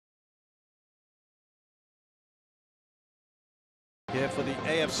here for the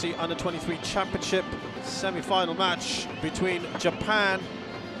AFC U23 Championship semi-final match between Japan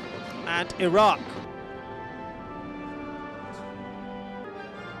and Iraq.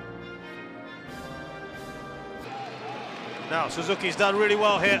 Now Suzuki's done really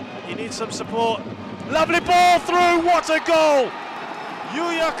well here. He needs some support. Lovely ball through, what a goal!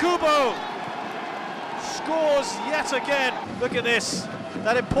 Yuya Kubo scores yet again. Look at this,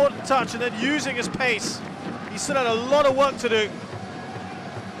 that important touch and then using his pace. He still had a lot of work to do.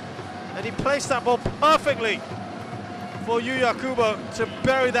 And he placed that ball perfectly for Yuya Kubo to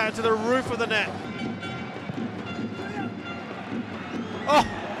bury that into the roof of the net. Oh,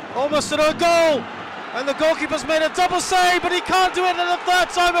 almost an own goal! And the goalkeeper's made a double save, but he can't do it at the third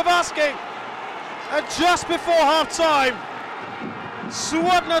time of asking. And just before half-time,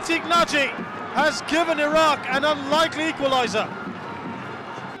 Suwadna Tignaji has given Iraq an unlikely equaliser.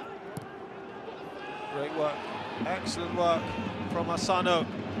 Great work, excellent work from Asano.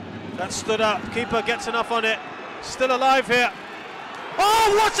 That stood up, keeper gets enough on it, still alive here.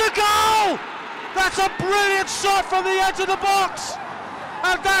 Oh, what a goal! That's a brilliant shot from the edge of the box,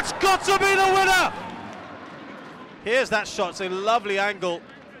 and that's got to be the winner. Here's that shot, it's a lovely angle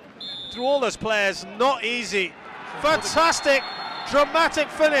through all those players, not easy. Fantastic, dramatic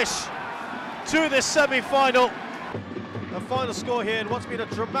finish to this semi-final. The final score here in what's been a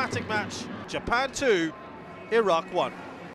dramatic match. Japan 2, Iraq 1.